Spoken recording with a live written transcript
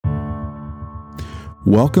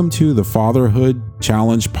Welcome to the Fatherhood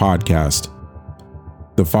Challenge podcast.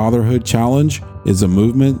 The Fatherhood Challenge is a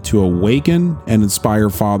movement to awaken and inspire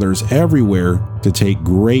fathers everywhere to take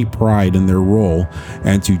great pride in their role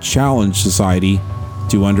and to challenge society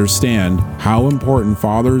to understand how important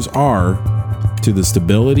fathers are to the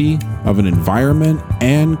stability of an environment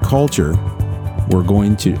and culture. We're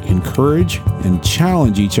going to encourage and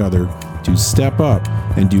challenge each other to step up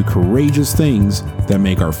and do courageous things that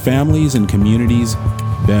make our families and communities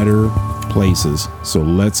better places. So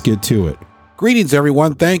let's get to it. Greetings,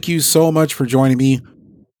 everyone. Thank you so much for joining me.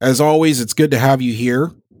 As always, it's good to have you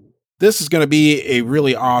here. This is going to be a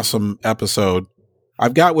really awesome episode.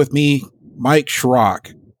 I've got with me Mike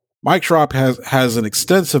Schrock. Mike Schrock has an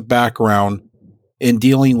extensive background in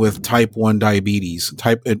dealing with type 1 diabetes,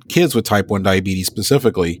 kids with type 1 diabetes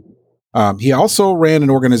specifically. He also ran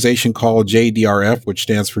an organization called JDRF, which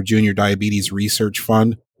stands for Junior Diabetes Research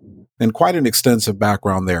Fund, and quite an extensive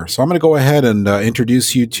background there. So I'm going to go ahead and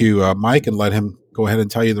introduce you to Mike and let him go ahead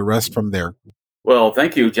and tell you the rest from there. Well,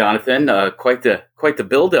 thank you, Jonathan. Quite the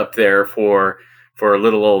build up there for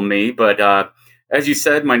little old me. But as you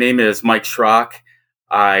said, my name is Mike Schrock.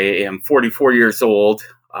 I am 44 years old.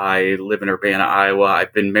 I live in Urbana, Iowa.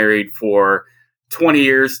 I've been married for 20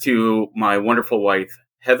 years to my wonderful wife,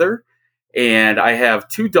 Heather. And I have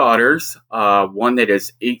two daughters, one that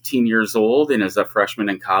is 18 years old and is a freshman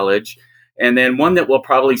in college. And then one that we'll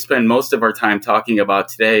probably spend most of our time talking about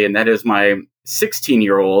today. And that is my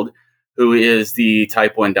 16-year-old, who is the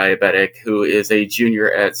type 1 diabetic, who is a junior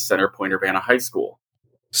at Centerpoint Urbana High School.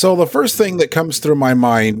 So the first thing that comes through my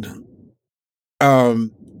mind,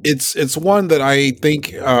 it's one that I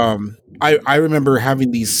think I remember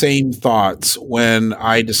having these same thoughts when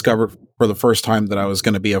I discovered for the first time that I was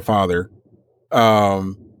going to be a father.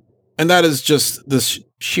 And that is just this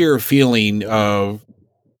sheer feeling of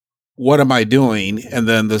what am I doing? And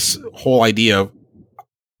then this whole idea of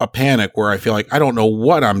a panic where I feel like I don't know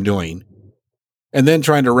what I'm doing. And then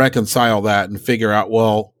trying to reconcile that and figure out,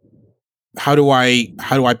 well, how do I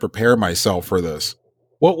prepare myself for this?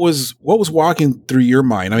 What was walking through your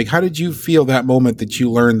mind? I mean, how did you feel that moment that you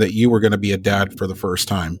learned that you were going to be a dad for the first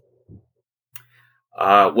time?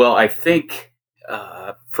 Well, I think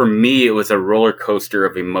for me, it was a roller coaster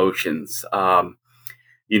of emotions. My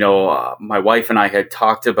wife and I had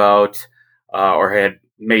talked about or had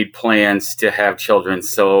made plans to have children.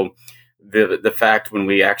 So the fact when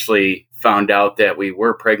we actually found out that we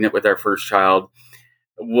were pregnant with our first child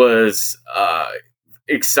was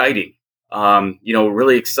exciting.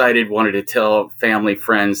 Really excited, wanted to tell family,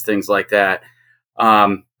 friends, things like that.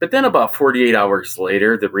 But then about 48 hours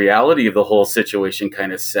later, the reality of the whole situation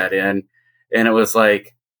kind of set in. And it was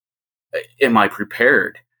like, am I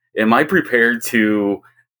prepared? Am I prepared to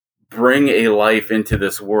bring a life into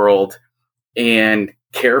this world and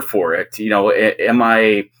care for it? Am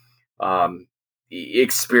I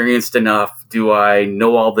experienced enough? Do I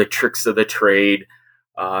know all the tricks of the trade?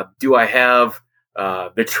 Do I have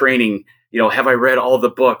the training? Have I read all the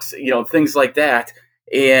books? Things like that.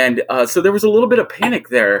 And so there was a little bit of panic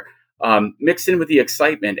there mixed in with the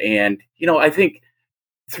excitement. And, I think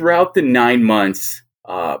throughout the 9 months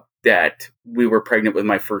that we were pregnant with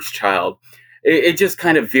my first child, it just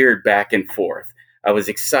kind of veered back and forth. I was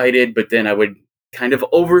excited, but then I would kind of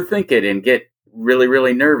overthink it and get really,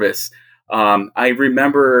 really nervous. I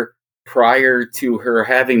remember prior to her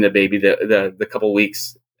having the baby, the couple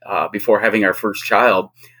weeks before having our first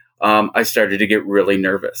child, I started to get really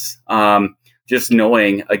nervous. Just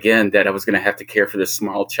knowing, again, that I was going to have to care for this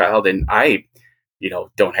small child. And I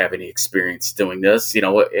don't have any experience doing this,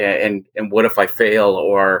 and what if I fail,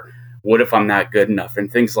 or what if I'm not good enough,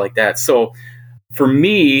 and things like that. So for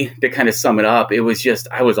me, to kind of sum it up, it was just,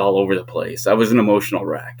 I was all over the place. I was an emotional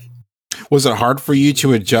wreck. Was it hard for you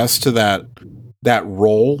to adjust to that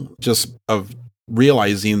role, just of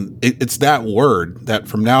realizing it's that word that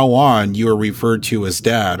from now on you are referred to as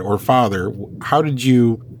dad or father? How did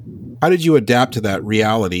you adapt to that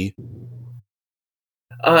reality?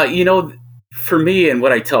 For me, and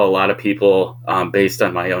what I tell a lot of people based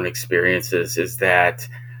on my own experiences, is that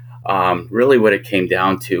really what it came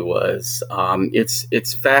down to was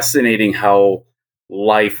it's fascinating how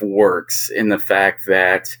life works, in the fact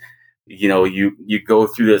that you go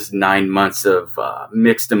through this 9 months of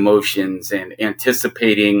mixed emotions and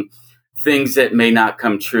anticipating things that may not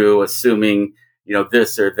come true, assuming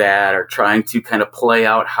this or that, or trying to kind of play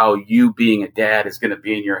out how you being a dad is going to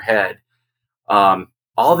be in your head.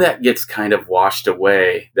 All that gets kind of washed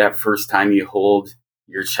away that first time you hold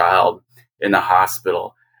your child in the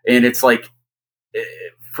hospital. And it's like,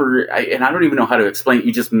 and I don't even know how to explain it.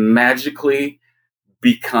 You just magically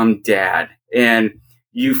become dad. And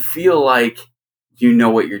you feel like you know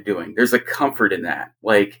what you're doing. There's a comfort in that.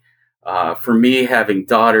 Like, for me, having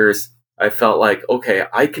daughters, I felt like, okay,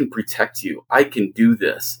 I can protect you. I can do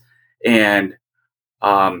this. And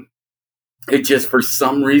it just, for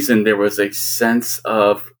some reason, there was a sense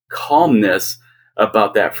of calmness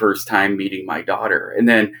about that first time meeting my daughter. And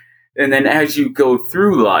then as you go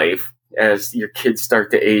through life, as your kids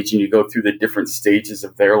start to age and you go through the different stages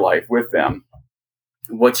of their life with them,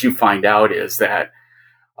 what you find out is that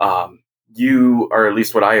or at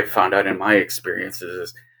least what I have found out in my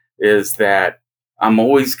experiences, is that I'm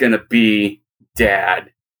always going to be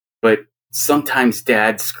dad, but sometimes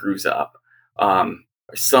dad screws up.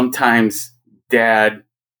 Sometimes dad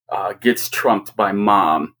gets trumped by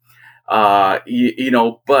mom. But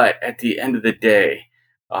at the end of the day,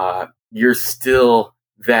 you're still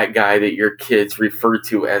that guy that your kids refer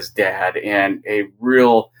to as dad, and a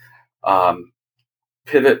real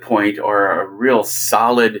pivot point or a real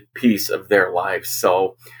solid piece of their life.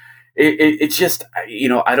 So it's just,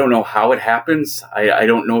 I don't know how it happens. I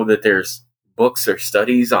don't know that there's books or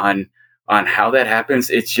studies on how that happens.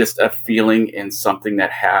 It's just a feeling and something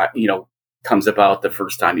that comes about the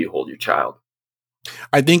first time you hold your child.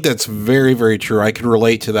 I think that's very, very true. I can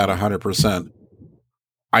relate to that 100%.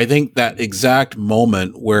 I think that exact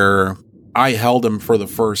moment where I held him for the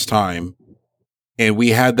first time and we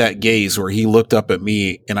had that gaze where he looked up at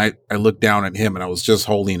me and I looked down at him and I was just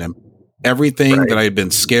holding him. Everything that I had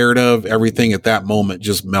been scared of, everything at that moment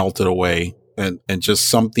just melted away, and just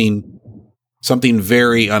something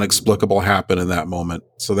very inexplicable happened in that moment.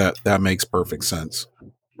 So that makes perfect sense.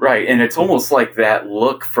 Right. And it's almost like that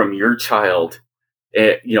look from your child,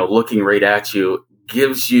 looking right at you,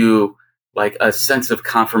 gives you like a sense of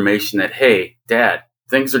confirmation that, hey, dad,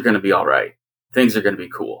 things are going to be all right. Things are going to be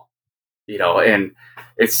cool. And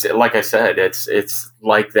it's like I said, it's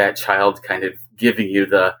like that child kind of giving you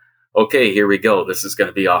the, okay, here we go. This is going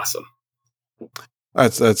to be awesome.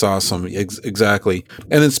 That's awesome. Exactly.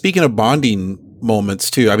 And then speaking of bonding moments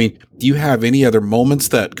too, I mean, do you have any other moments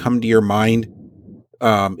that come to your mind?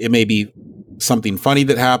 It may be something funny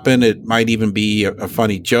that happened. It might even be a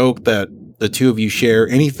funny joke that the two of you share.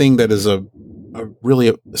 Anything that is a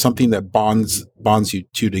really something that bonds you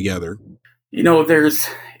two together.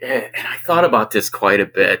 And I thought about this quite a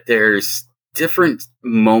bit. There's different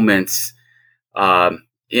moments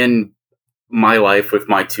in my life with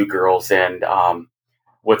my two girls, and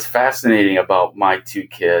what's fascinating about my two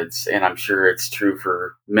kids, and I'm sure it's true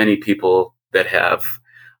for many people that have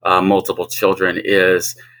multiple children,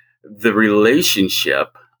 is the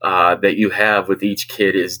relationship that you have with each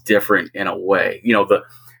kid is different in a way.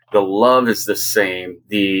 The love is the same.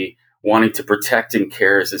 The wanting to protect and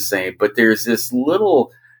care is the same, but there's this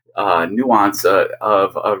little nuance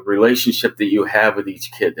of a relationship that you have with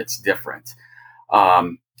each kid that's different.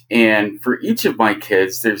 And for each of my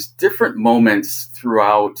kids, there's different moments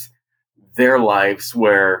throughout their lives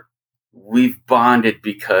where we've bonded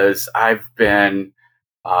because I've been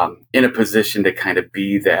in a position to kind of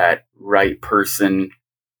be that right person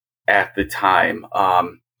at the time.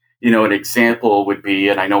 An example would be,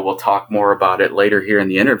 and I know we'll talk more about it later here in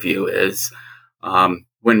the interview, is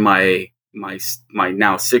when my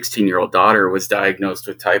now 16-year-old daughter was diagnosed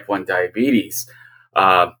with type 1 diabetes.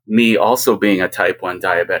 Me also being a type 1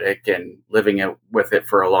 diabetic and living with it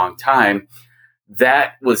for a long time,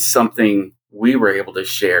 that was something we were able to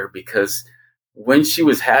share, because when she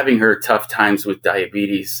was having her tough times with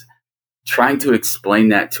diabetes, trying to explain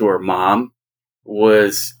that to her mom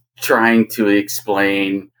was trying to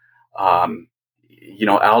explain,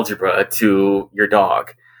 algebra to your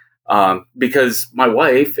dog. Because my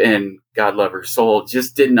wife, and God love her soul,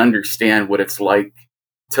 just didn't understand what it's like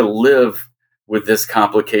to live with this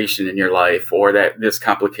complication in your life, or this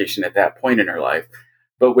complication at that point in her life.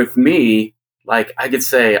 But with me, like, I could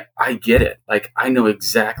say, I get it. Like, I know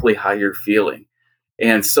exactly how you're feeling.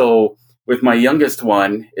 And so with my youngest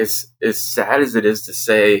one, as sad as it is to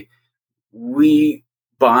say, we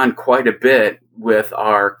bond quite a bit with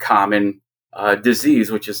our common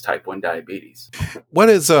disease, which is type 1 diabetes. What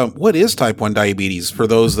is type 1 diabetes for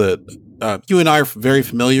those that you and I are very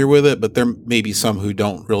familiar with it, but there may be some who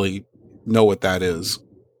don't really know what that is.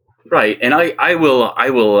 Right. And I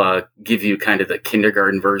will give you kind of the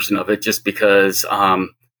kindergarten version of it, just because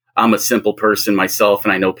I'm a simple person myself,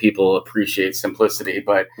 and I know people appreciate simplicity,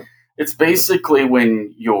 but it's basically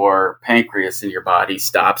when your pancreas in your body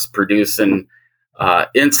stops producing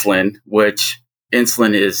insulin, which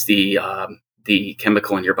insulin is the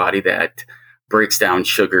chemical in your body that breaks down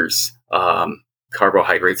sugars,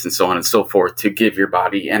 carbohydrates, and so on and so forth to give your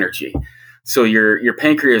body energy. So your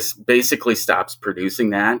pancreas basically stops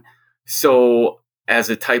producing that. So as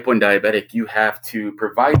a type 1 diabetic, you have to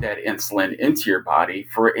provide that insulin into your body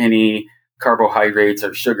for any carbohydrates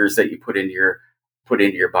or sugars that you put into your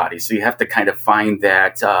body. So you have to kind of find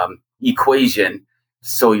that equation.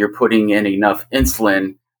 So you're putting in enough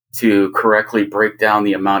insulin to correctly break down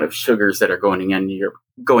the amount of sugars that are going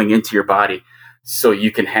into your body, so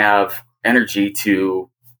you can have energy to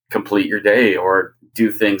complete your day or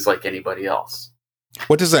do things like anybody else.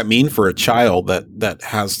 What does that mean for a child that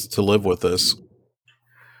has to live with this?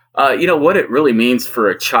 What it really means for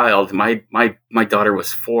a child. My daughter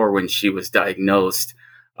was 4 when she was diagnosed,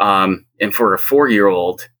 and for a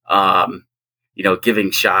 4-year-old,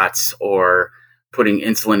 giving shots or putting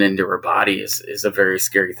insulin into her body is a very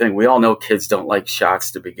scary thing. We all know kids don't like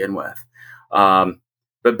shots to begin with,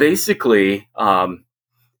 but basically,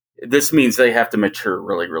 this means they have to mature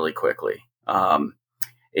really, really quickly,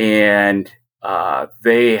 and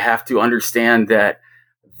they have to understand that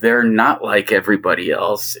they're not like everybody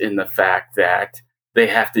else in the fact that they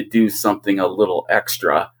have to do something a little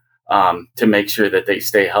extra to make sure that they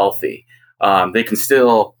stay healthy. They can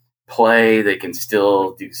still play, they can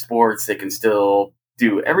still do sports, they can still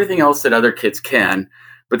do everything else that other kids can,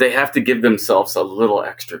 but they have to give themselves a little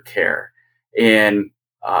extra care. And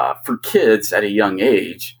for kids at a young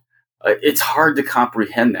age, it's hard to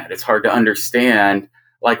comprehend that. It's hard to understand,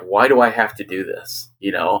 like, why do I have to do this?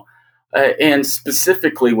 And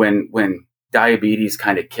specifically when diabetes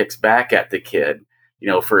kind of kicks back at the kid,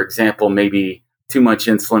 for example, maybe too much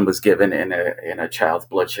insulin was given and a child's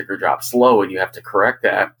blood sugar drops low and you have to correct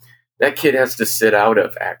that. That kid has to sit out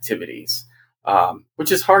of activities,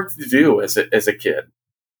 which is hard to do as a kid.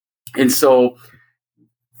 And so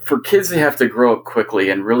for kids, they have to grow up quickly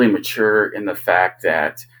and really mature in the fact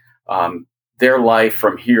that their life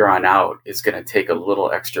from here on out is going to take a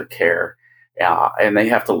little extra care. And they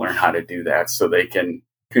have to learn how to do that so they can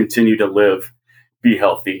continue to live, be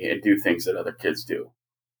healthy, and do things that other kids do.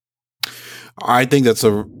 I think that's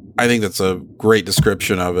a great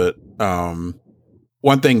description of it.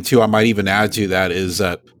 One thing too, I might even add to that is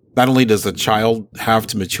that not only does the child have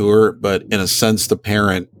to mature, but in a sense, the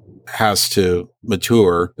parent has to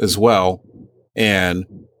mature as well. And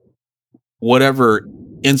whatever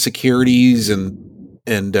insecurities and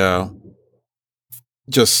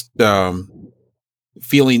just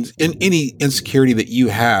feelings, in any insecurity that you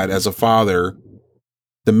had as a father,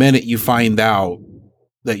 the minute you find out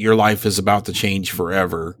that your life is about to change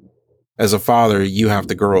forever, as a father, you have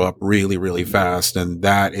to grow up really, really fast. And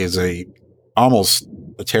that is almost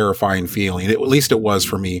a terrifying feeling. At least it was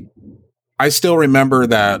for me. I still remember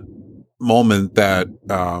that moment that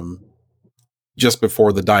just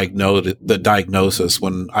before the diagnosis,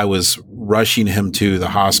 when I was rushing him to the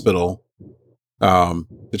hospital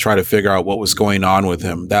to try to figure out what was going on with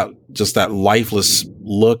him. That lifeless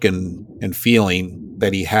look and feeling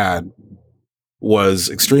that he had was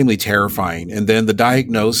extremely terrifying. And then the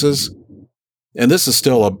diagnosis, and this is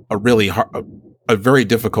still a really hard, a very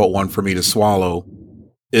difficult one for me to swallow,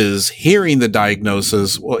 is hearing the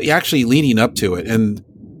diagnosis, well, actually leading up to it. And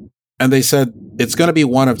they said it's going to be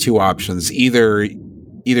one of two options. Either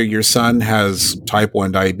your son has type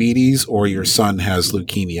 1 diabetes or your son has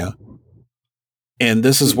leukemia. And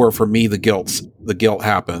this is where, for me, the guilt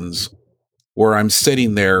happens, where I'm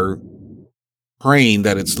sitting there praying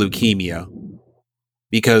that it's leukemia.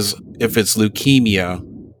 Because if it's leukemia,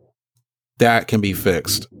 that can be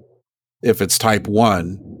fixed. If it's type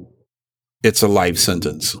 1, it's a life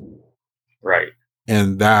sentence. Right.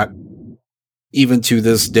 And that, even to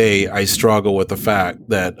this day, I struggle with the fact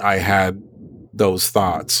that I had those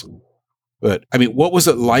thoughts. But I mean, what was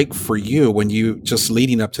it like for you when you just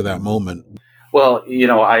leading up to that moment? Well,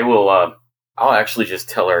 I'll actually just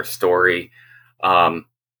tell our story,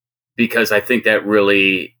 because I think that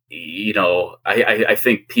really, I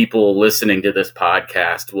think people listening to this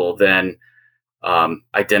podcast will then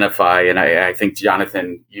identify, and I think,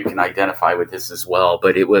 Jonathan, you can identify with this as well.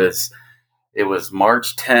 But it was May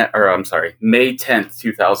 10th,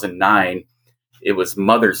 2009. It was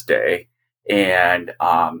Mother's Day, and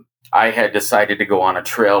I had decided to go on a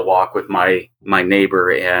trail walk with my neighbor,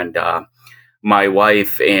 and my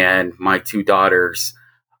wife and my 2 daughters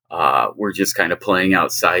were just kind of playing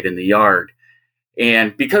outside in the yard.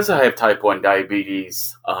 And because I have type 1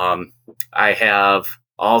 diabetes, I have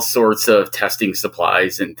all sorts of testing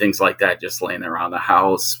supplies and things like that just laying around the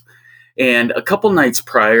house. And a couple nights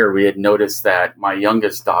prior, we had noticed that my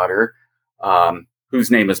youngest daughter,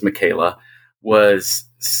 whose name is Michaela, was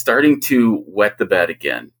starting to wet the bed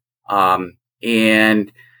again.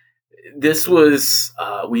 And this was,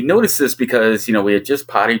 we noticed this because, we had just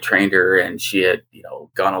potty trained her and she had,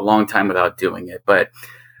 gone a long time without doing it. But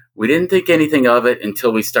we didn't think anything of it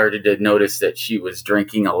until we started to notice that she was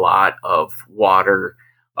drinking a lot of water,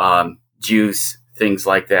 juice, things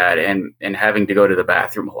like that, and having to go to the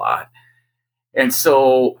bathroom a lot. And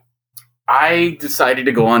so I decided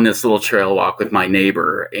to go on this little trail walk with my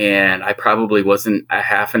neighbor, and I probably wasn't a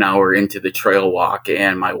half an hour into the trail walk,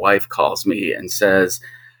 and my wife calls me and says,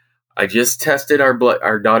 I just tested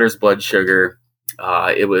our daughter's blood sugar.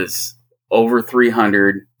 It was over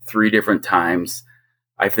 300 3 different times.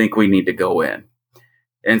 I think we need to go in.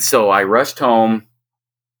 And so I rushed home,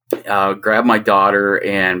 grabbed my daughter,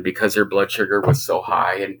 and because her blood sugar was so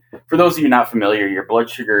high, and for those of you not familiar, your blood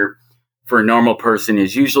sugar for a normal person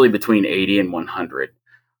is usually between 80 and 100.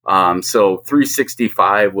 So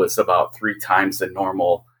 365 was about 3 times the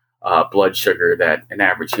normal blood sugar that an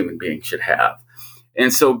average human being should have.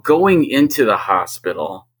 And so going into the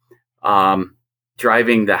hospital,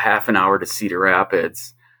 driving the half an hour to Cedar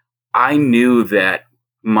Rapids, I knew that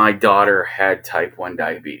my daughter had type 1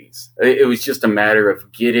 diabetes. It was just a matter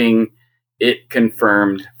of getting it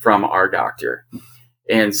confirmed from our doctor.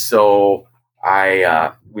 And so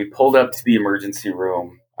we pulled up to the emergency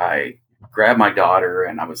room. I grabbed my daughter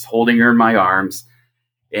and I was holding her in my arms.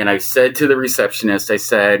 And I said to the receptionist, I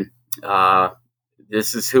said,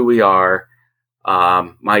 this is who we are.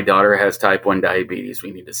 My daughter has type 1 diabetes.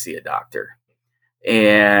 We need to see a doctor.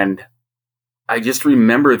 And I just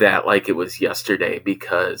remember that like it was yesterday,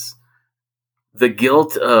 because the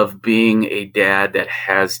guilt of being a dad that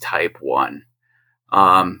has type 1,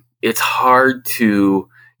 it's hard to,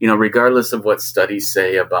 regardless of what studies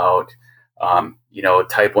say about,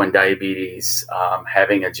 type 1 diabetes,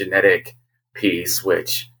 having a genetic piece,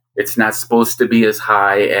 which it's not supposed to be as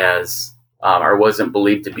high as, or wasn't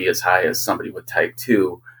believed to be as high as somebody with type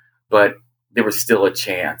 2, but there was still a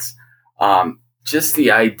chance. Just the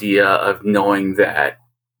idea of knowing that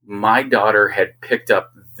my daughter had picked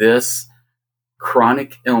up this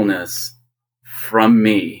chronic illness from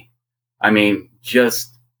me,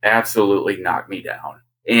 just absolutely knocked me down.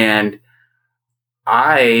 And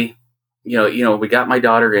we got my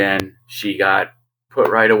daughter in. She got put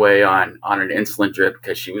right away on an insulin drip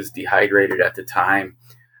because she was dehydrated at the time.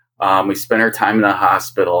 We spent our time in the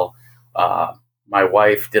hospital. My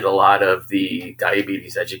wife did a lot of the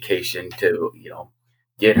diabetes education to,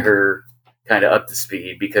 get her kind of up to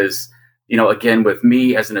speed because, again, with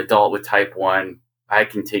me as an adult with type 1, I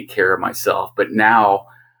can take care of myself. But now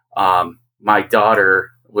my daughter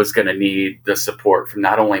was going to need the support from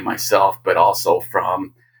not only myself, but also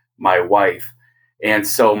from my wife. And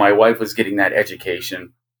so my wife was getting that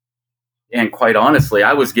education. And quite honestly,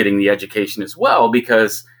 I was getting the education as well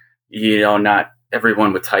because, not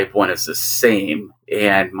everyone with type 1 is the same.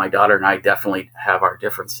 And my daughter and I definitely have our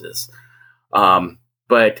differences.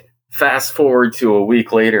 But fast forward to a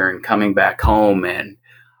week later and coming back home, and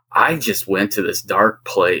I just went to this dark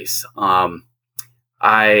place.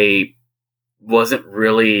 I wasn't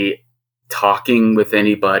really talking with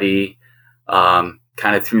anybody, kind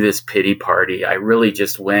of through this pity party. I really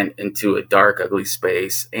just went into a dark, ugly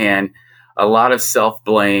space and a lot of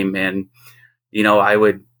self-blame. And,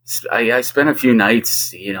 I spent a few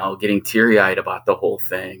nights, getting teary-eyed about the whole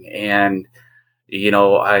thing. And,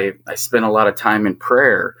 I spent a lot of time in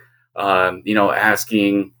prayer,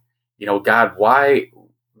 asking, God, why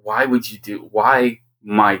why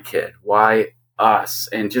my kid? Why us?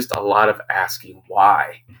 And just a lot of asking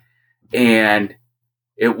why. And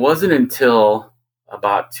it wasn't until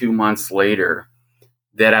about 2 months later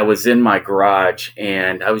that I was in my garage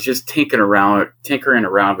and I was just tinkering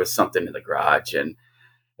around with something in the garage. And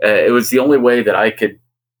it was the only way that I could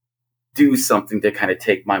do something to kind of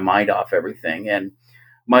take my mind off everything. And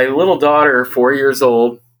my little daughter, 4 years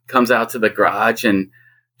old, comes out to the garage and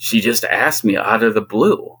she just asked me out of the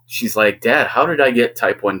blue. She's like, Dad, how did I get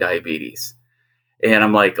type 1 diabetes? And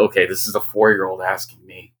I'm like, okay, this is a 4-year-old asking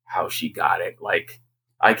me how she got it. Like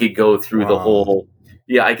I could go through the whole,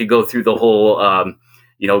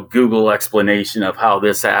 Google explanation of how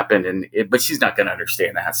this happened. But she's not going to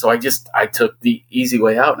understand that. So I took the easy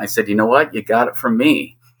way out and I said, you know what? You got it from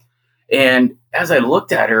me. And as I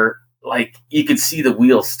looked at her, like you could see the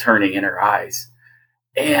wheels turning in her eyes.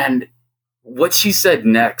 And what she said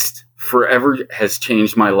next forever has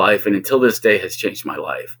changed my life. And until this day has changed my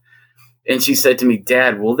life. And she said to me,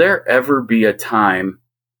 Dad, will there ever be a time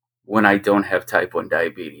when I don't have type 1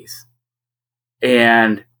 diabetes?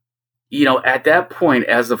 And, at that point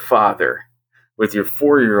as a father with your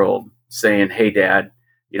 4-year-old saying, hey, Dad,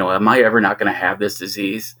 am I ever not going to have this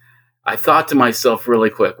disease? I thought to myself really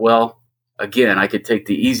quick, well, again, I could take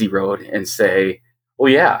the easy road and say,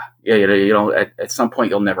 well, at some point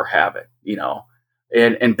you'll never have it,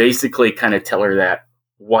 and basically kind of tell her that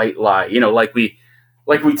white lie, like we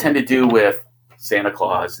tend to do with Santa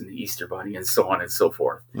Claus and the Easter Bunny and so on and so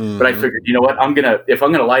forth. Mm-hmm. But I figured, you know what, if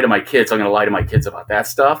I'm gonna lie to my kids, I'm gonna lie to my kids about that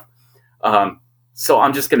stuff. So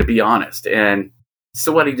I'm just gonna be honest. And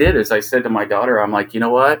so what I did is I said to my daughter, I'm like, you know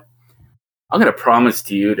what, I'm gonna promise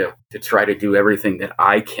to you to try to do everything that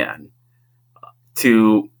I can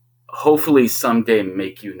to hopefully someday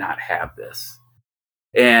make you not have this.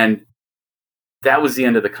 And that was the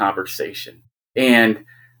end of the conversation. And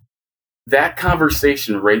that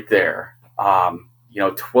conversation right there,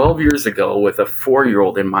 12 years ago with a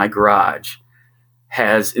 4-year-old in my garage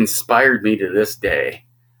has inspired me to this day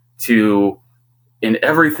to, in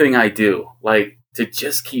everything I do, like to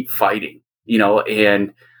just keep fighting,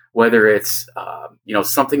 and whether it's,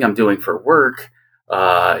 something I'm doing for work,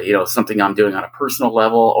 something I'm doing on a personal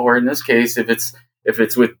level, or in this case, if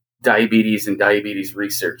it's with diabetes and diabetes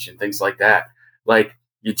research and things like that, like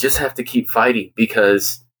you just have to keep fighting,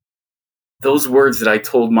 because those words that I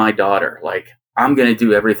told my daughter, like, I'm going to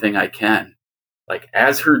do everything I can, like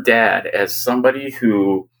as her dad, as somebody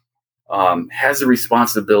who has the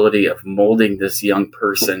responsibility of molding this young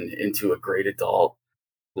person into a great adult,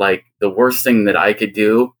 like the worst thing that I could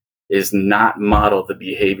do is not model the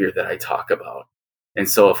behavior that I talk about. And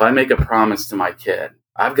so if I make a promise to my kid,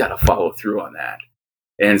 I've got to follow through on that.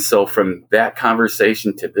 And so from that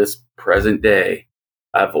conversation to this present day,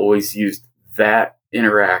 I've always used that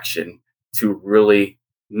interaction to really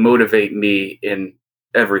motivate me in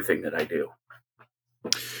everything that I do.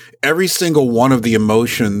 Every single one of the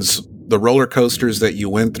emotions, the roller coasters that you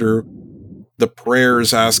went through, the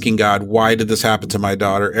prayers asking God, why did this happen to my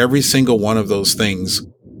daughter? Every single one of those things,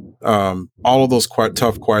 all of those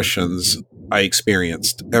tough questions I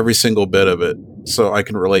experienced, every single bit of it. So I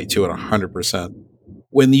can relate to it 100%.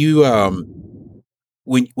 When you,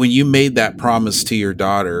 when you made that promise to your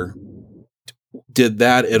daughter, did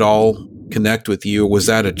that at all connect with you? Was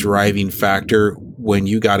that a driving factor when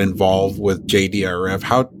you got involved with JDRF?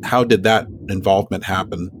 How did that involvement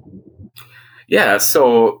happen? Yeah,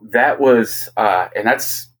 so that was, and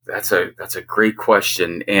that's a great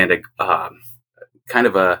question, and kind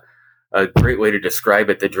of a great way to describe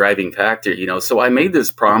it. The driving factor, So I made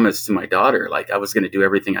this promise to my daughter, like I was going to do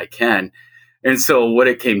everything I can, and so what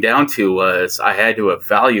it came down to was I had to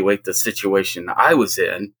evaluate the situation I was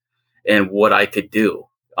in and what I could do.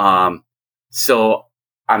 So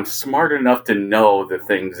I'm smart enough to know the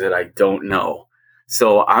things that I don't know.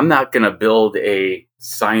 So I'm not going to build a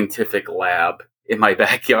scientific lab in my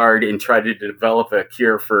backyard and try to develop a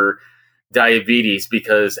cure for diabetes,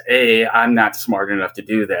 because A, I'm not smart enough to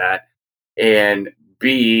do that, and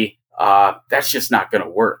B, that's just not going to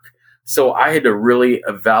work. So I had to really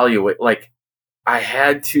evaluate, like I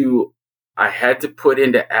had to put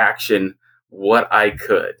into action what I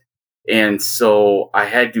could. And so I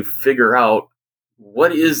had to figure out,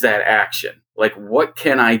 what is that action? Like, what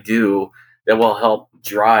can I do that will help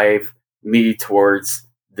drive me towards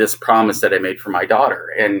this promise that I made for my daughter?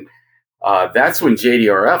 And that's when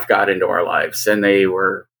JDRF got into our lives, and they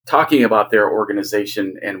were talking about their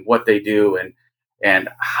organization and what they do and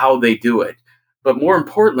how they do it. But more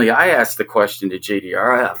importantly, I asked the question to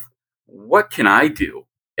JDRF, what can I do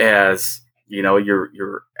as,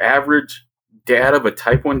 your average dad of a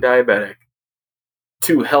type 1 diabetic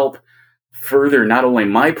to help further not only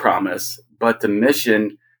my promise, but the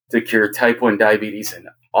mission to cure type 1 diabetes in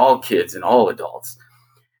all kids and all adults?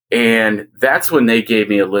 And that's when they gave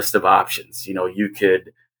me a list of options. You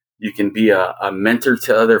can be a mentor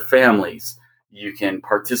to other families. You can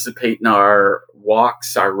participate in our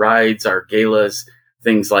walks, our rides, our galas,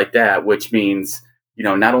 things like that, which means,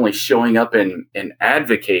 not only showing up and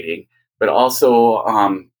advocating, but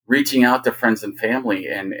also reaching out to friends and family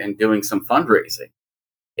and doing some fundraising.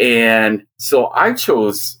 And so I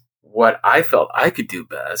chose what I felt I could do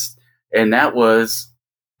best, and that was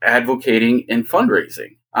advocating and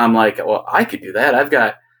fundraising. I'm like, well, I could do that. I've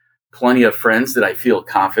got plenty of friends that I feel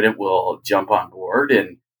confident will jump on board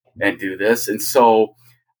and do this. And so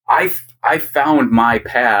I found my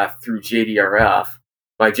path through JDRF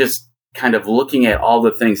by just kind of looking at all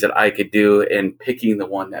the things that I could do and picking the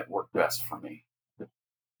one that worked best for me.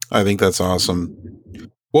 I think that's awesome.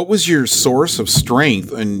 What was your source of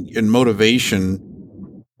strength and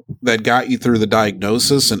motivation that got you through the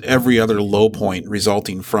diagnosis and every other low point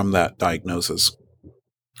resulting from that diagnosis?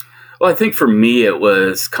 Well, I think for me, it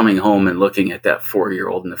was coming home and looking at that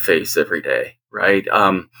 4-year-old in the face every day, right?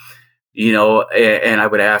 And I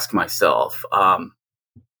would ask myself,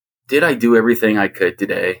 did I do everything I could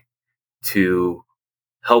today to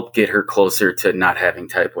help get her closer to not having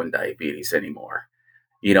type 1 diabetes anymore?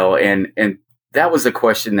 And that was a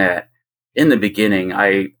question that in the beginning,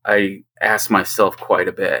 I asked myself quite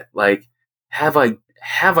a bit, like, have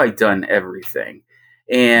I done everything?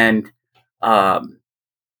 And um,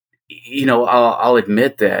 I'll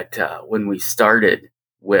admit that when we started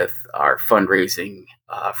with our fundraising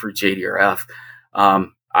for JDRF,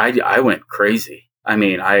 I went crazy. I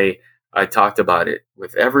mean, I talked about it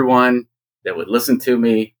with everyone that would listen to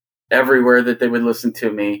me, everywhere that they would listen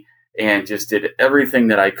to me, and just did everything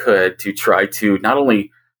that I could to try to not only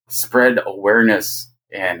spread awareness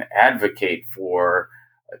and advocate for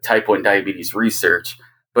type 1 diabetes research,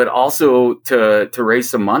 but also to raise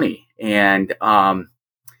some money. And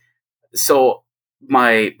so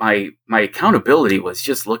my accountability was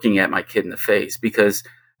just looking at my kid in the face, because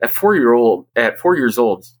at 4 years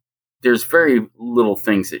old, there's very little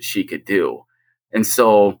things that she could do. And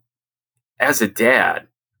so as a dad,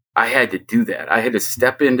 I had to do that. I had to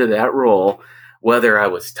step into that role, whether I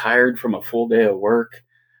was tired from a full day of work,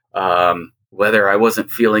 whether I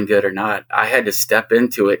wasn't feeling good or not. I had to step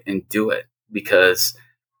into it and do it, because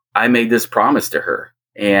I made this promise to her,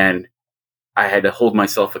 and I had to hold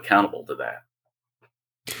myself accountable to that.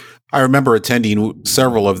 I remember attending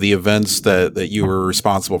several of the events that you were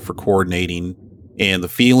responsible for coordinating. And the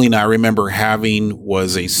feeling I remember having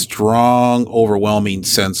was a strong, overwhelming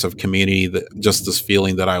sense of community, that just this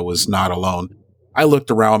feeling that I was not alone. I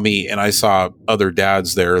looked around me and I saw other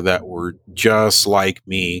dads there that were just like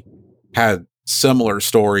me, had similar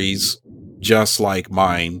stories just like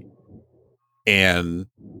mine. And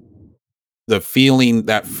the feeling,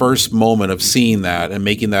 that first moment of seeing that and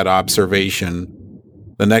making that observation,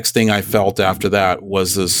 the next thing I felt after that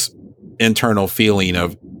was this internal feeling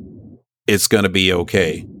of, it's going to be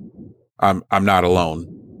okay. I'm not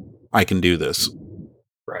alone. I can do this.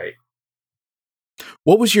 Right.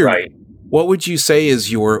 What was Right. what would you say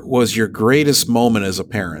was your greatest moment as a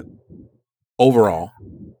parent overall?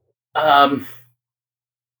 Yeah,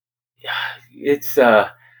 it's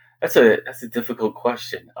that's a difficult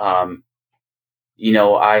question. I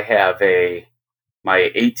have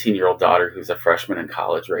my 18-year-old daughter who's a freshman in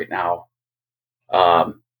college right now.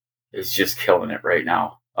 Is just killing it right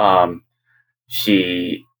now.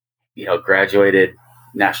 She, graduated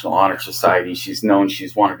National Honor Society. She's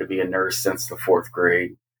wanted to be a nurse since the fourth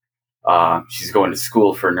grade. She's going to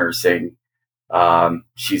school for nursing.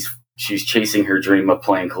 She's chasing her dream of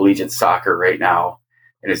playing collegiate soccer right now,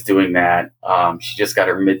 and is doing that. She just got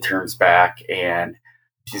her midterms back, and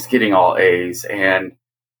she's getting all A's. And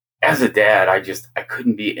as a dad, I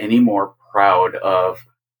couldn't be any more proud of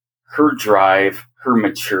her drive, her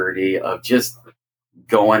maturity of just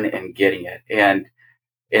going and getting it.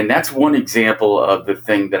 And that's one example of the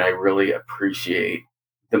thing that I really appreciate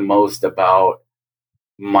the most about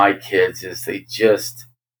my kids is they just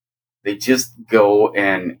go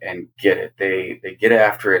and get it. They get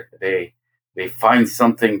after it. They find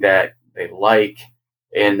something that they like,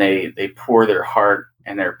 and they pour their heart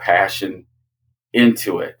and their passion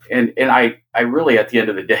into it. And I really, at the end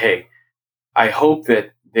of the day, I hope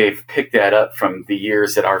that they've picked that up from the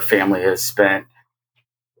years that our family has spent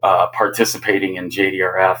participating in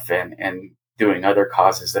JDRF and doing other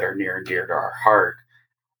causes that are near and dear to our heart.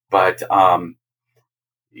 But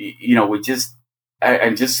we just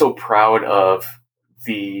I'm just so proud of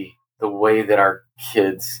the way that our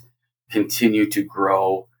kids continue to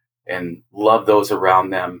grow and love those around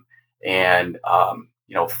them, and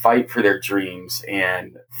fight for their dreams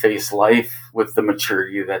and face life with the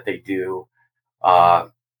maturity that they do. uh,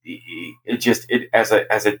 it as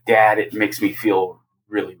a dad, it makes me feel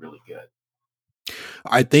really, really good.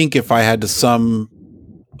 I think if I had to sum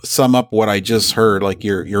up what I just heard, like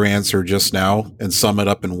your answer just now, and sum it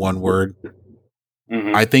up in one word,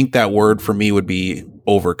 Mm-hmm. I think that word for me would be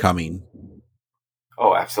overcoming.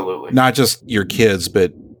 Oh, absolutely. Not just your kids,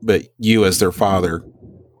 but you as their father.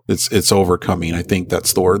 It's overcoming. I think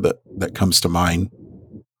that's the word that comes to mind.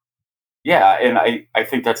 Yeah, and I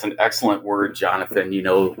think that's an excellent word, Jonathan.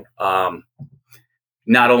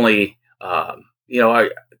 Not only, I'm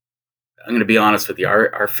going to be honest with you,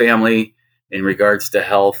 our family in regards to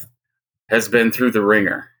health has been through the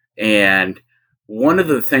ringer. And one of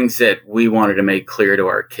the things that we wanted to make clear to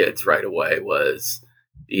our kids right away was,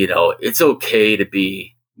 it's okay to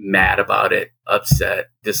be mad about it, upset,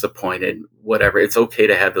 disappointed, whatever. It's okay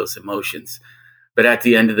to have those emotions. But at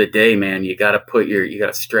the end of the day, man, you got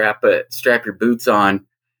to strap your boots on,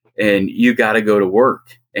 and you got to go to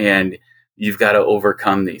work, and you've got to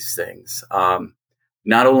overcome these things.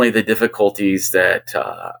 Not only the difficulties that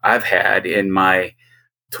I've had in my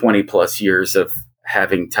 20 plus years of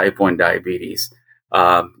having type 1 diabetes.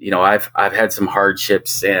 I've had some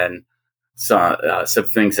hardships and some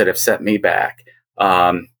things that have set me back.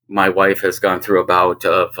 my wife has gone through a bout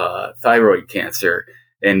of thyroid cancer,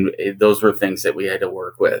 and those were things that we had to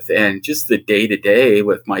work with. And just the day to day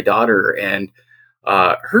with my daughter and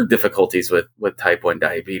her difficulties with type 1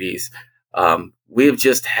 diabetes, we have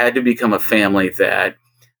just had to become a family that,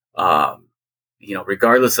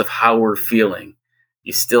 regardless of how we're feeling,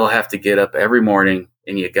 you still have to get up every morning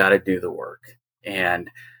and you got to do the work. And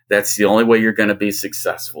that's the only way you're going to be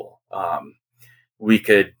successful. We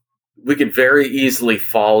could very easily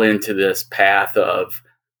fall into this path of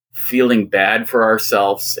feeling bad for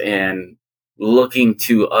ourselves and looking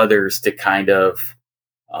to others to kind of,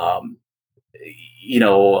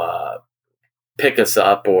 pick us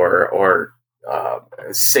up or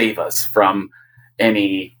save us from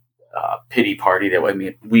any pity party that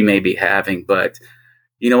we may be having. But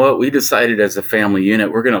you know what? We decided as a family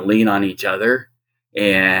unit, we're going to lean on each other,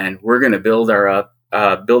 and we're going to build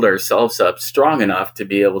ourselves up strong enough to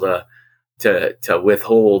be able to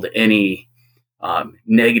withhold any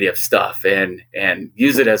negative stuff and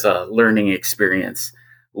use it as a learning experience,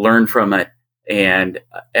 learn from it. And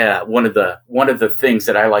one of the things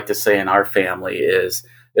that I like to say in our family is,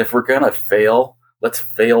 if we're going to fail, let's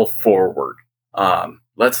fail forward.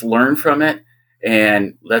 Let's learn from it,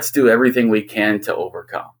 and let's do everything we can to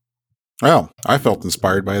overcome. Well, I felt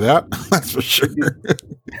inspired by that. That's for sure.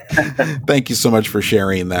 Thank you so much for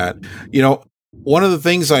sharing that. One of the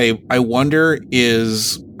things I wonder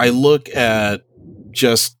is, I look at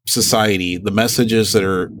just society, the messages that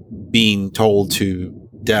are being told to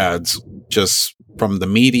dads, just from the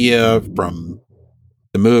media, from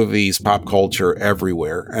the movies, pop culture,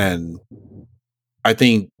 everywhere. And I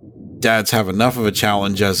think dads have enough of a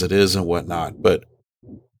challenge as it is and whatnot, but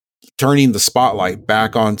turning the spotlight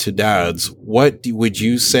back onto dads, what would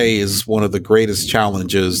you say is one of the greatest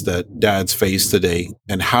challenges that dads face today,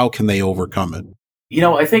 and how can they overcome it?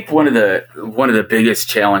 I think one of the biggest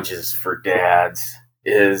challenges for dads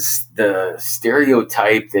is the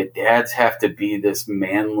stereotype that dads have to be this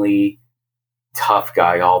manly, tough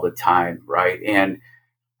guy all the time, right? And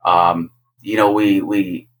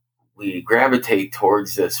we gravitate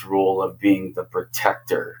towards this role of being the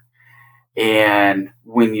protector. And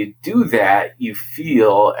when you do that, you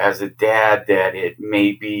feel as a dad that it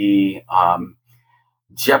may be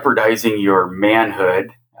jeopardizing your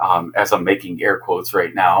manhood, as I'm making air quotes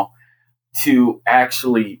right now, to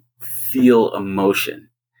actually feel emotion.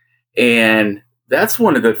 And that's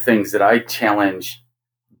one of the things that I challenge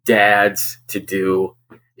dads to do,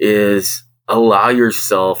 is allow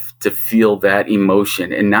yourself to feel that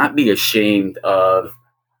emotion and not be ashamed of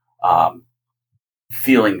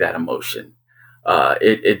feeling that emotion.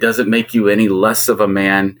 It doesn't make you any less of a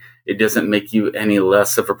man. It doesn't make you any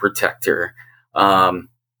less of a protector.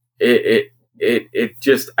 It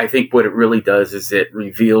just, I think what it really does is it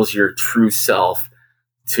reveals your true self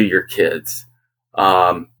to your kids.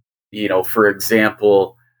 For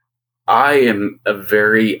example, I am a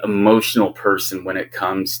very emotional person when it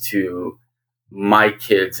comes to my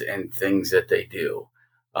kids and things that they do.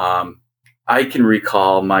 I can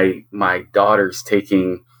recall my daughters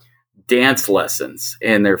taking dance lessons,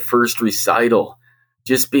 and their first recital,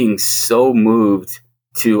 just being so moved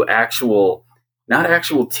to not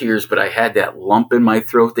actual tears, but I had that lump in my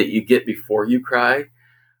throat that you get before you cry,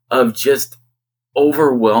 of just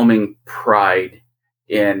overwhelming pride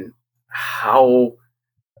in how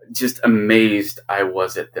just amazed I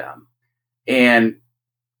was at them. And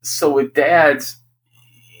so with dads,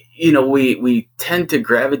 we tend to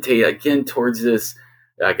gravitate again towards this,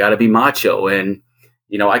 I got to be macho. And,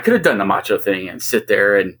 I could have done the macho thing and sit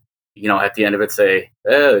there and, at the end of it say,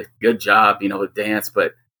 good job, with dance.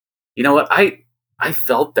 But you know what? I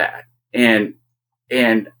felt that. And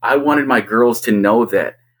I wanted my girls to know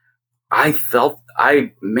that I felt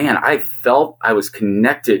I was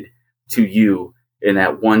connected to you in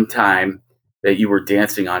that one time that you were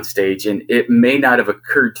dancing on stage. And it may not have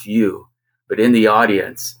occurred to you, but in the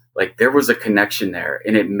audience, like, there was a connection there,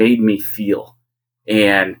 and it made me feel.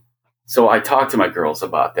 And so I talked to my girls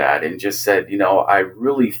about that and just said, I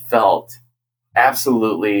really felt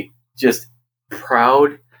absolutely just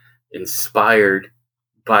proud, inspired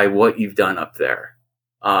by what you've done up there.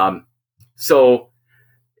 So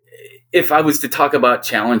if I was to talk about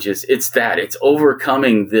challenges, it's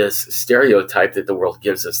overcoming this stereotype that the world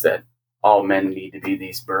gives us, that all men need to be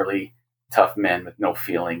these burly, tough men with no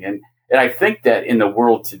feeling. And I think that in the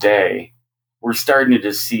world today, we're starting to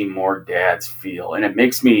just see more dads feel, and it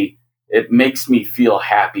makes me feel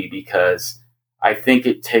happy, because I think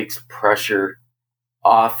it takes pressure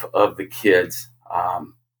off of the kids,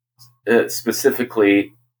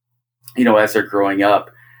 specifically, as they're growing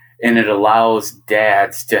up. and it allows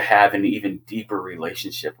dads to have an even deeper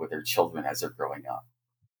relationship with their children as they're growing up.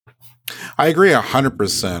 I agree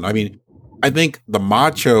 100%. I mean, I think the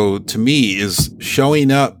macho to me is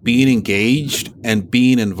showing up, being engaged, and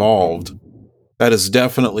being involved. That is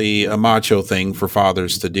definitely a macho thing for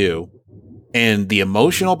fathers to do. And the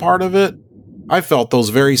emotional part of it, I felt those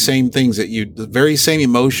very same things the very same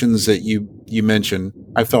emotions that you mentioned.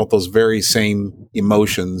 I felt those very same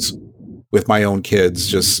emotions with my own kids,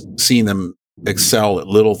 just seeing them excel at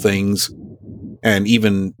little things and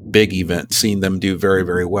even big events, seeing them do very,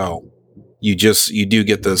 very well. You do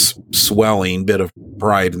get this swelling bit of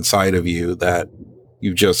pride inside of you that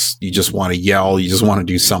you just want to yell. You just want to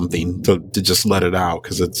do something to just let it out,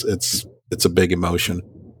 because it's a big emotion.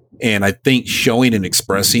 And I think showing and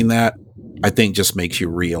expressing that, I think, just makes you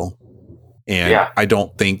real. And yeah. I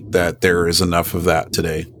don't think that there is enough of that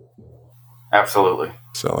today. Absolutely.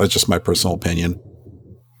 So that's just my personal opinion.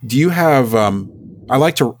 Do you have,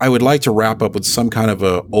 I would like to wrap up with some kind of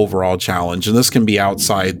a overall challenge, and this can be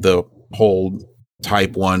outside the whole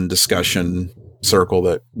type 1 discussion circle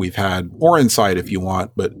that we've had, or inside if you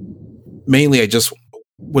want, but mainly I just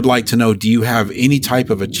would like to know, do you have any type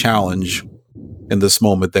of a challenge in this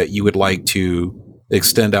moment that you would like to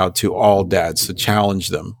extend out to all dads, to challenge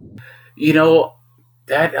them?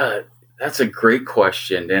 That's a great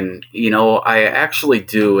question. And, I actually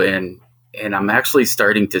do. And I'm actually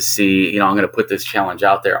starting to see, I'm going to put this challenge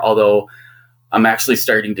out there, although I'm actually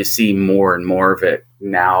starting to see more and more of it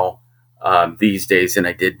now these days than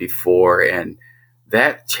I did before. And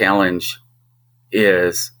that challenge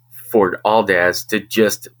is for all dads to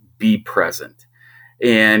just be present.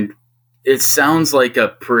 And it sounds like a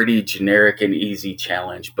pretty generic and easy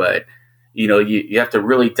challenge, but you have to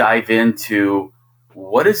really dive into,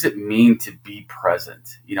 what does it mean to be present?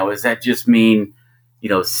 Does that just mean,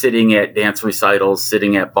 sitting at dance recitals,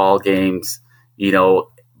 sitting at ball games,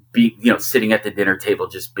 sitting at the dinner table,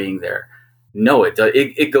 just being there? No,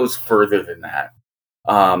 it goes further than that.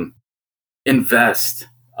 Invest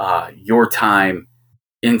your time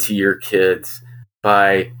into your kids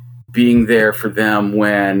by being there for them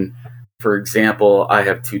when, for example, I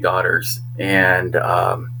have 2 daughters, and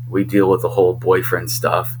we deal with the whole boyfriend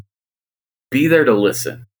stuff. Be there to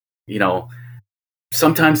listen.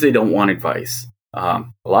 Sometimes they don't want advice. A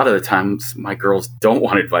lot of the times my girls don't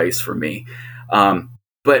want advice from me.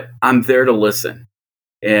 But I'm there to listen.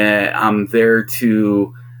 And I'm there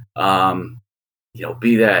to,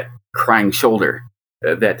 be that crying shoulder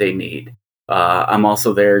that they need. I'm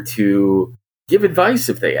also there to give advice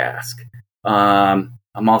if they ask.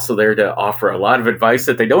 I'm also there to offer a lot of advice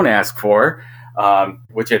that they don't ask for,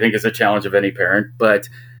 which I think is a challenge of any parent. But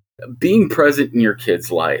being present in your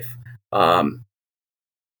kid's life,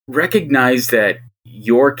 recognize that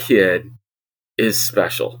your kid is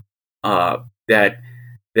special, that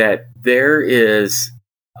there is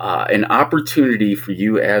an opportunity for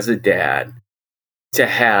you as a dad to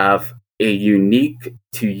have a unique,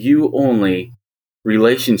 to you only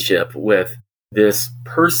relationship with this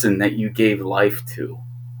person that you gave life to,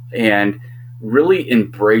 and really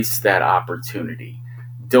embrace that opportunity.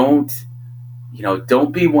 Don't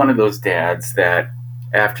be one of those dads that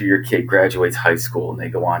after your kid graduates high school and they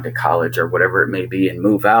go on to college or whatever it may be and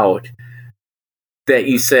move out, that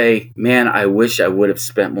you say, man, I wish I would have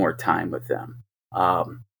spent more time with them.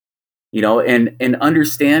 And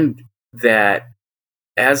understand that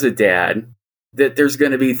as a dad, that there's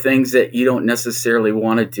going to be things that you don't necessarily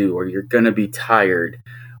want to do, or you're going to be tired,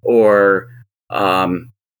 or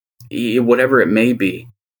whatever it may be.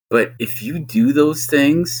 But if you do those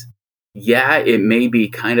things, yeah, it may be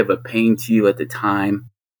kind of a pain to you at the time,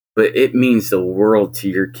 but it means the world to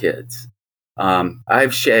your kids.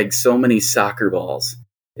 I've shagged so many soccer balls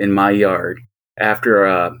in my yard after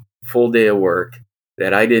a full day of work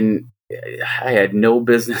that I had no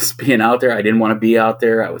business being out there. I didn't want to be out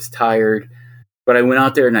there. I was tired, but I went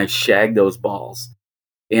out there and I shagged those balls.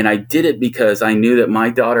 And I did it because I knew that my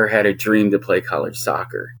daughter had a dream to play college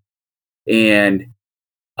soccer. And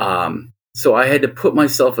so I had to put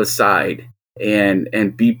myself aside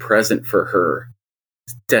and be present for her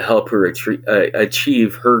to help her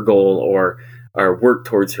achieve her goal or work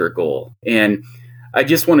towards her goal. And I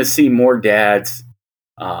just want to see more dads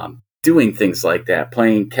doing things like that,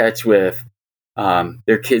 playing catch with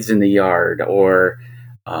their kids in the yard, or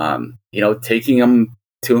taking them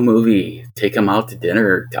to a movie, take them out to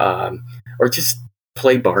dinner, or just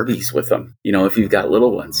play Barbies with them. If you've got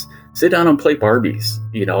little ones, sit down and play Barbies.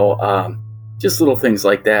 Just little things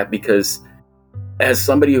like that. Because as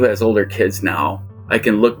somebody who has older kids now, I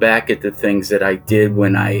can look back at the things that I did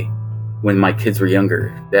when I when my kids were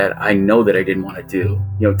younger that I know that I didn't want to do.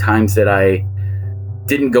 Times that I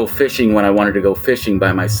didn't go fishing when I wanted to go fishing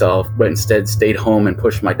by myself, but instead stayed home and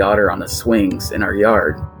pushed my daughter on the swings in our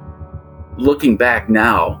yard. Looking back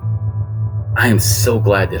now, I am so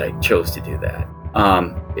glad that I chose to do that.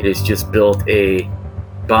 It has just built a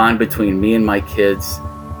bond between me and my kids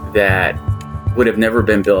that would have never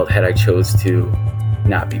been built had I chose to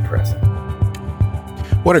not be present.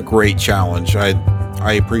 What a great challenge.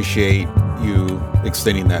 I appreciate you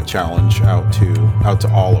extending that challenge out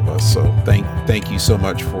to all of us. So thank you so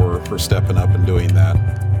much for stepping up and doing that.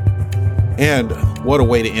 And what a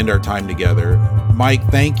way to end our time together. Mike,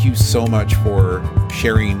 thank you so much for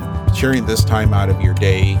sharing this time out of your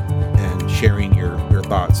day and sharing your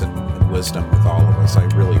thoughts and wisdom with all of us. I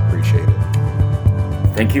really appreciate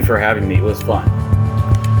it. Thank you for having me. It was fun.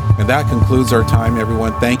 And that concludes our time,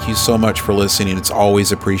 everyone. Thank you so much for listening. It's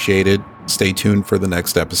always appreciated. Stay tuned for the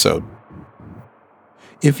next episode.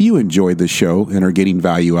 If you enjoyed the show and are getting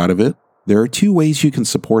value out of it, there are 2 ways you can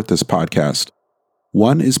support this podcast.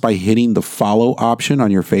 One is by hitting the follow option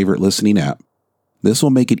on your favorite listening app. This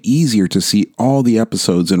will make it easier to see all the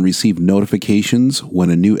episodes and receive notifications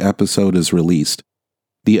when a new episode is released.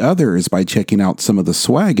 The other is by checking out some of the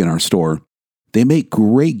swag in our store. They make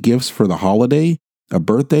great gifts for the holiday, a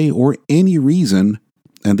birthday, or any reason,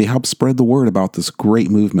 and they help spread the word about this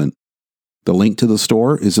great movement. The link to the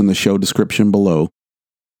store is in the show description below.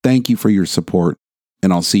 Thank you for your support,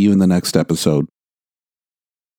 and I'll see you in the next episode.